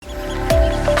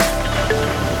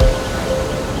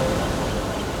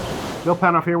Bill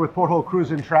Panoff here with Porthole Cruise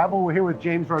and Travel. We're here with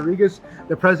James Rodriguez,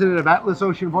 the president of Atlas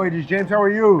Ocean Voyages. James, how are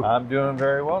you? I'm doing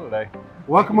very well today.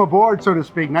 Welcome aboard, so to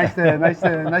speak. Nice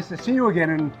to see you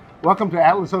again, and welcome to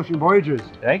Atlas Ocean Voyages.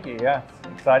 Thank you. Yeah, it's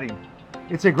exciting.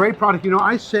 It's a great product. You know,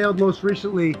 I sailed most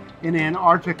recently in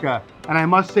Antarctica, and I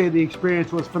must say the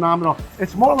experience was phenomenal.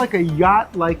 It's more like a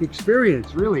yacht-like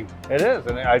experience, really. It is,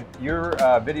 and your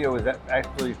video was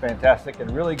actually fantastic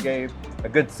and really gave a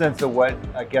good sense of what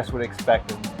a guest would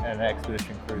expect in an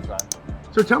expedition cruise line.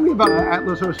 So tell me about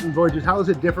Atlas Ocean Voyages. How is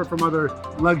it different from other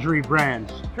luxury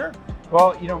brands? Sure.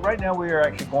 Well, you know, right now we are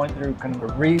actually going through kind of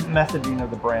a re-messaging of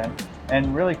the brand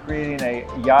and really creating a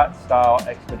yacht-style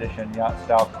expedition,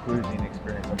 yacht-style cruising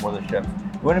experience on board the ships.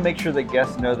 We want to make sure that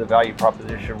guests know the value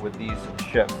proposition with these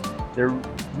ships. They're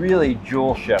really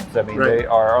jewel ships. I mean, They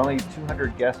are only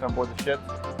 200 guests on board the ships,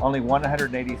 only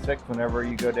 186 whenever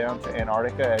you go down to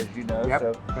Antarctica, as you know. Yep,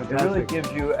 so fantastic. It really gives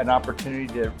you an opportunity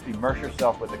to immerse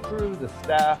yourself with the crew, the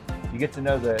staff. You get to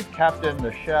know the captain,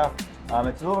 the chef.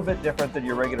 It's a little bit different than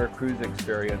your regular cruise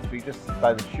experience, just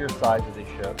by the sheer size of these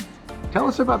ships. Tell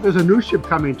us about, there's a new ship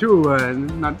coming too,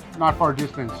 not far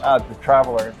distance. The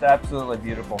Traveler, it's absolutely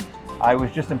beautiful. I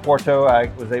was just in Porto. I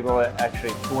was able to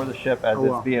actually tour the ship as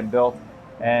it's being built.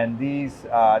 And these,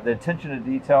 the attention to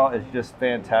detail is just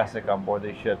fantastic on board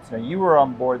these ships. Now, you were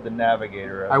on board the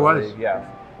Navigator, I believe. Was. Yes.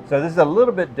 So this is a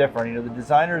little bit different. You know, the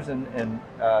designers and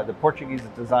the Portuguese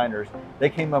designers, they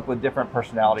came up with different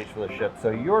personalities for the ship.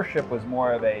 So your ship was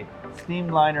more of a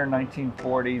steamliner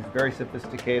 1940s, very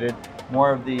sophisticated,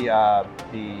 more of the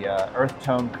earth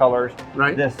tone colors.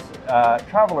 Right. This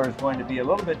Traveler is going to be a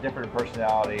little bit different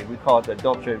personality. We call it the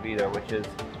Dolce Vita, which is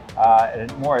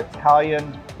more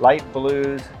Italian, light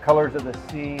blues, colors of the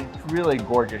sea. It's really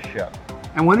gorgeous ship.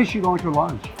 And when is she going to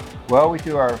launch? Well, we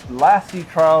do our last sea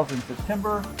trials in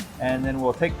September, and then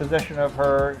we'll take possession of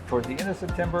her towards the end of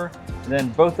September. And then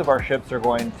both of our ships are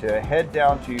going to head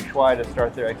down to Ushuaia to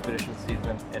start their expedition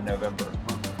season in November.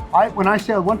 When I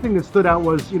sailed, one thing that stood out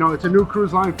was, you know, it's a new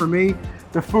cruise line for me.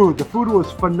 The food. The food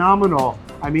was phenomenal.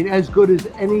 I mean, as good as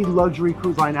any luxury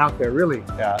cruise line out there, really.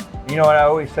 Yeah. You know what I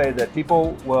always say, that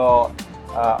people will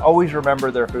always remember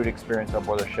their food experience on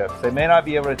board the ships. They may not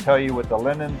be able to tell you what the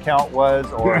linen count was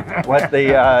or what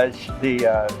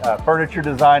the furniture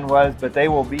design was, but they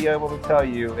will be able to tell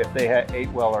you if they ate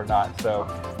well or not. So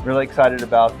really excited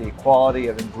about the quality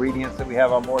of ingredients that we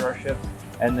have on board our ships,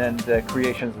 and then the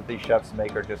creations that these chefs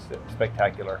make are just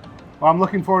spectacular. Well, I'm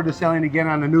looking forward to sailing again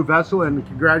on a new vessel, and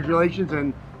congratulations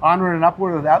and onward and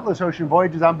upward with Atlas Ocean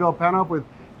Voyages. I'm Bill Panoff with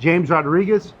James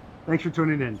Rodriguez. Thanks for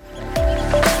tuning in.